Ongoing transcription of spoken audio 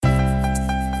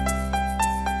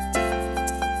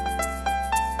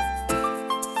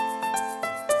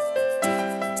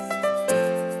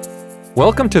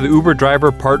Welcome to the Uber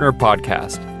Driver Partner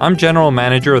Podcast. I'm General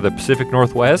Manager of the Pacific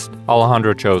Northwest,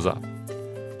 Alejandro Choza.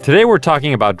 Today we're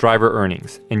talking about driver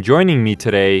earnings, and joining me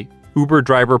today, Uber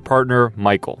Driver Partner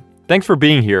Michael. Thanks for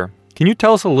being here. Can you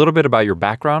tell us a little bit about your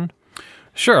background?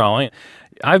 Sure, Ollie.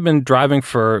 I've been driving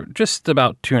for just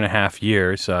about 2.5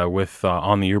 years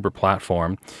on the Uber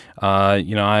platform.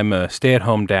 I'm a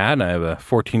stay-at-home dad. I have a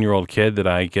 14-year-old kid that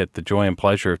I get the joy and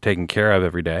pleasure of taking care of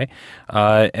every day.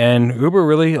 And Uber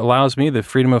really allows me the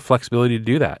freedom of flexibility to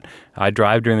do that. I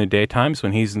drive during the daytimes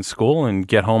when he's in school and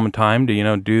get home in time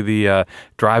to, do the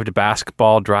drive to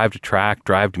basketball, drive to track,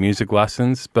 drive to music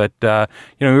lessons. But,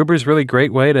 Uber is a really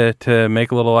great way to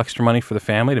make a little extra money for the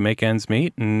family, to make ends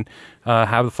meet, and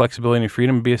have the flexibility and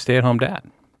freedom to be a stay-at-home dad.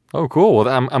 Oh, cool. Well,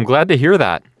 I'm glad to hear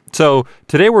that. So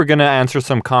today we're going to answer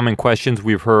some common questions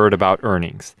we've heard about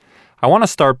earnings. I want to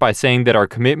start by saying that our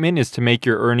commitment is to make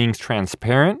your earnings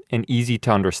transparent and easy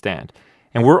to understand.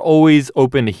 And we're always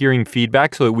open to hearing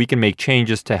feedback so that we can make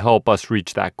changes to help us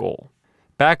reach that goal.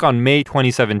 Back on May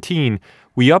 2017,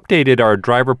 we updated our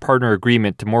driver partner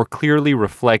agreement to more clearly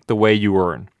reflect the way you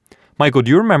earn. Michael,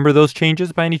 do you remember those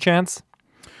changes by any chance?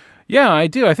 Yeah, I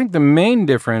do. I think the main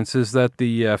difference is that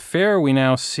the fare we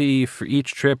now see for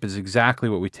each trip is exactly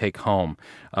what we take home.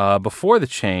 Before the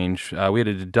change, we had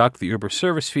to deduct the Uber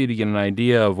service fee to get an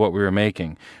idea of what we were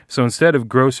making. So instead of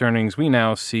gross earnings, we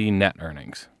now see net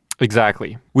earnings.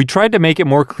 Exactly. We tried to make it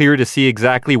more clear to see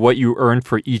exactly what you earned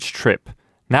for each trip.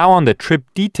 Now on the Trip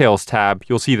Details tab,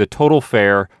 you'll see the total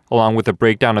fare along with a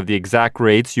breakdown of the exact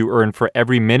rates you earn for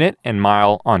every minute and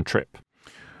mile on trip.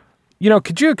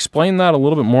 Could you explain that a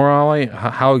little bit more, Ollie?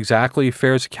 How exactly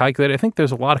fares are calculated? I think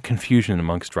there's a lot of confusion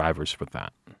amongst drivers with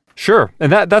that. Sure,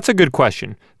 and that's a good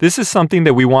question. This is something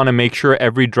that we want to make sure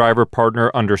every driver partner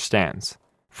understands.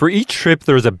 For each trip,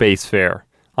 there's a base fare.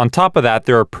 On top of that,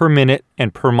 there are per minute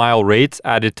and per mile rates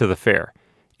added to the fare,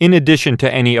 in addition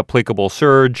to any applicable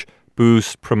surge,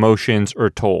 boost, promotions,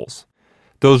 or tolls.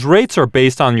 Those rates are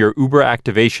based on your Uber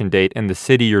activation date and the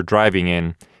city you're driving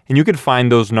in, and you can find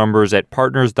those numbers at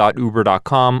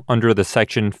partners.uber.com under the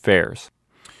section Fares.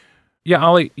 Yeah,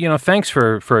 Ollie, thanks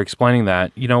for explaining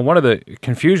that. One of the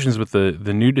confusions with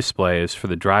the new display is for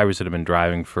the drivers that have been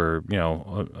driving for,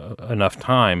 enough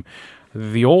time.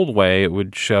 The old way, it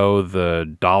would show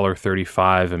the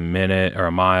 $1.35 a minute or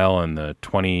a mile and the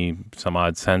 20 some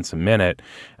odd cents a minute,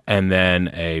 and then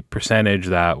a percentage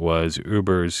that was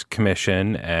Uber's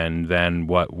commission and then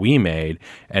what we made.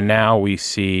 And now we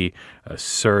see a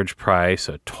surge price,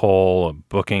 a toll, a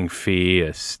booking fee,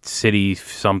 a city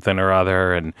something or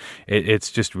other. And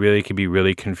it's just really can be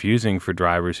really confusing for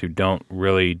drivers who don't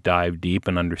really dive deep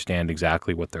and understand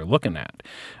exactly what they're looking at.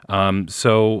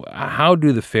 So how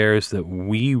do the fares that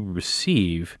we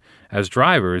receive as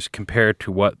drivers compare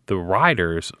to what the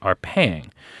riders are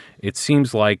paying? It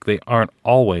seems like they aren't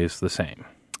always the same.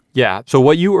 Yeah, so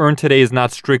what you earn today is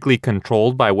not strictly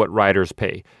controlled by what riders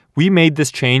pay. We made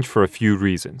this change for a few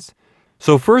reasons.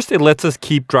 So first, it lets us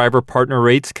keep driver partner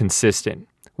rates consistent,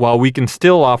 while we can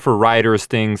still offer riders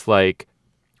things like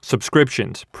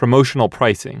subscriptions, promotional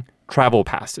pricing, travel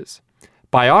passes.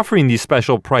 By offering these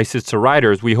special prices to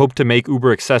riders, we hope to make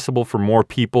Uber accessible for more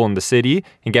people in the city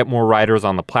and get more riders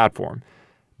on the platform.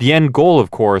 The end goal,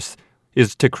 of course,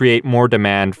 is to create more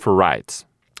demand for rides.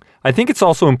 I think it's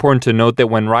also important to note that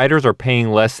when riders are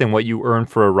paying less than what you earn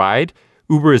for a ride,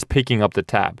 Uber is picking up the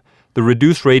tab. The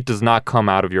reduced rate does not come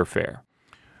out of your fare.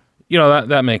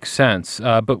 That makes sense.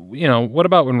 But what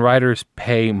about when riders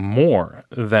pay more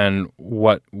than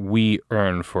what we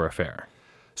earn for a fare?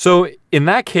 So in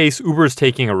that case, Uber is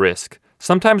taking a risk.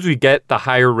 Sometimes we get the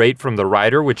higher rate from the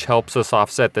rider, which helps us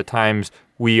offset the times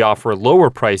we offer lower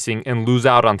pricing and lose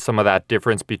out on some of that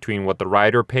difference between what the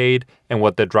rider paid and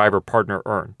what the driver partner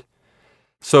earned.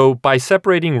 So by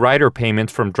separating rider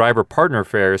payments from driver partner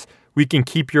fares, we can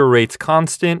keep your rates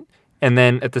constant and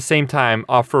then at the same time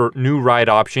offer new ride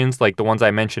options like the ones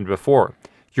I mentioned before.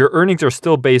 Your earnings are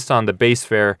still based on the base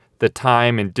fare, the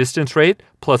time and distance rate,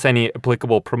 plus any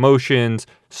applicable promotions,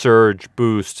 surge,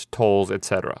 boost, tolls,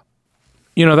 etc.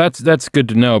 That's good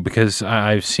to know because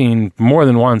I've seen more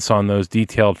than once on those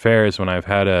detailed fares when I've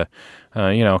had a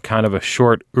kind of a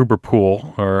short Uber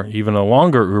pool or even a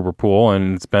longer Uber pool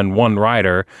and it's been one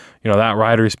rider, that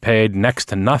rider's paid next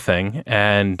to nothing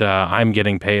and I'm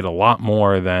getting paid a lot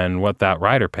more than what that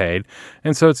rider paid.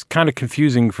 And so it's kind of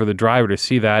confusing for the driver to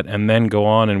see that and then go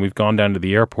on and we've gone down to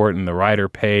the airport and the rider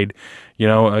paid,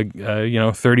 $30,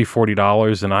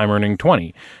 $40 and I'm earning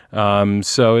 $20.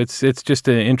 So it's just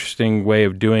an interesting way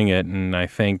of doing it. And I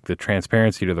think the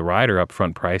transparency to the rider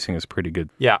upfront pricing is pretty good.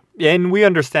 Yeah. And we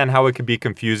understand how it could be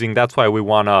confusing. That's why we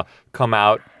want to come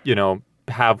out,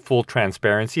 have full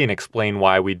transparency and explain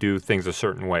why we do things a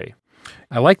certain way.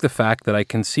 I like the fact that I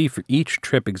can see for each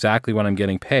trip exactly what I'm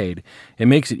getting paid. It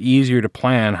makes it easier to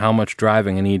plan how much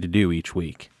driving I need to do each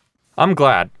week. I'm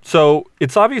glad. So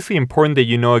it's obviously important that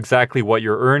you know exactly what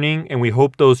you're earning, and we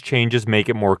hope those changes make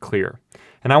it more clear.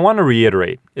 And I want to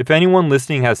reiterate, if anyone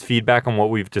listening has feedback on what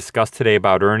we've discussed today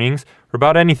about earnings or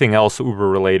about anything else Uber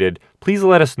related, please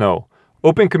let us know.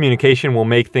 Open communication will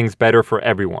make things better for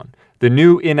everyone. The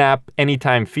new in-app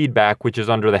anytime feedback, which is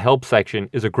under the help section,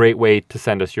 is a great way to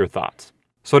send us your thoughts.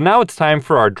 So now it's time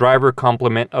for our driver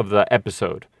compliment of the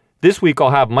episode. This week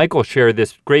I'll have Michael share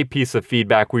this great piece of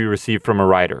feedback we received from a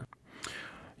rider.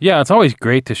 Yeah, it's always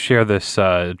great to share this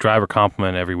driver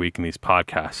compliment every week in these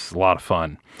podcasts. It's a lot of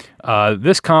fun.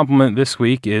 This compliment this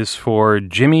week is for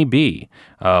Jimmy B.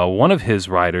 One of his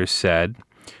riders said,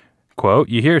 quote,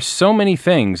 "You hear so many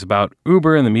things about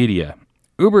Uber in the media.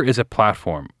 Uber is a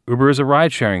platform. Uber is a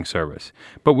ride-sharing service.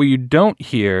 But what you don't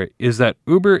hear is that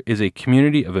Uber is a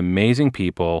community of amazing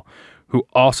people who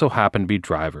also happen to be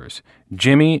drivers.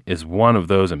 Jimmy is one of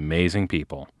those amazing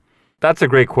people." That's a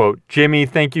great quote. Jimmy,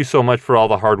 thank you so much for all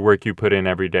the hard work you put in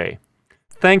every day.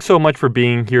 Thanks so much for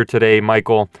being here today,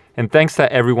 Michael, and thanks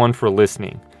to everyone for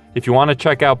listening. If you want to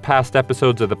check out past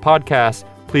episodes of the podcast,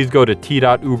 please go to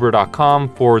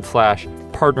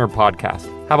t.uber.com/partner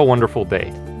podcast. Have a wonderful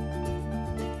day.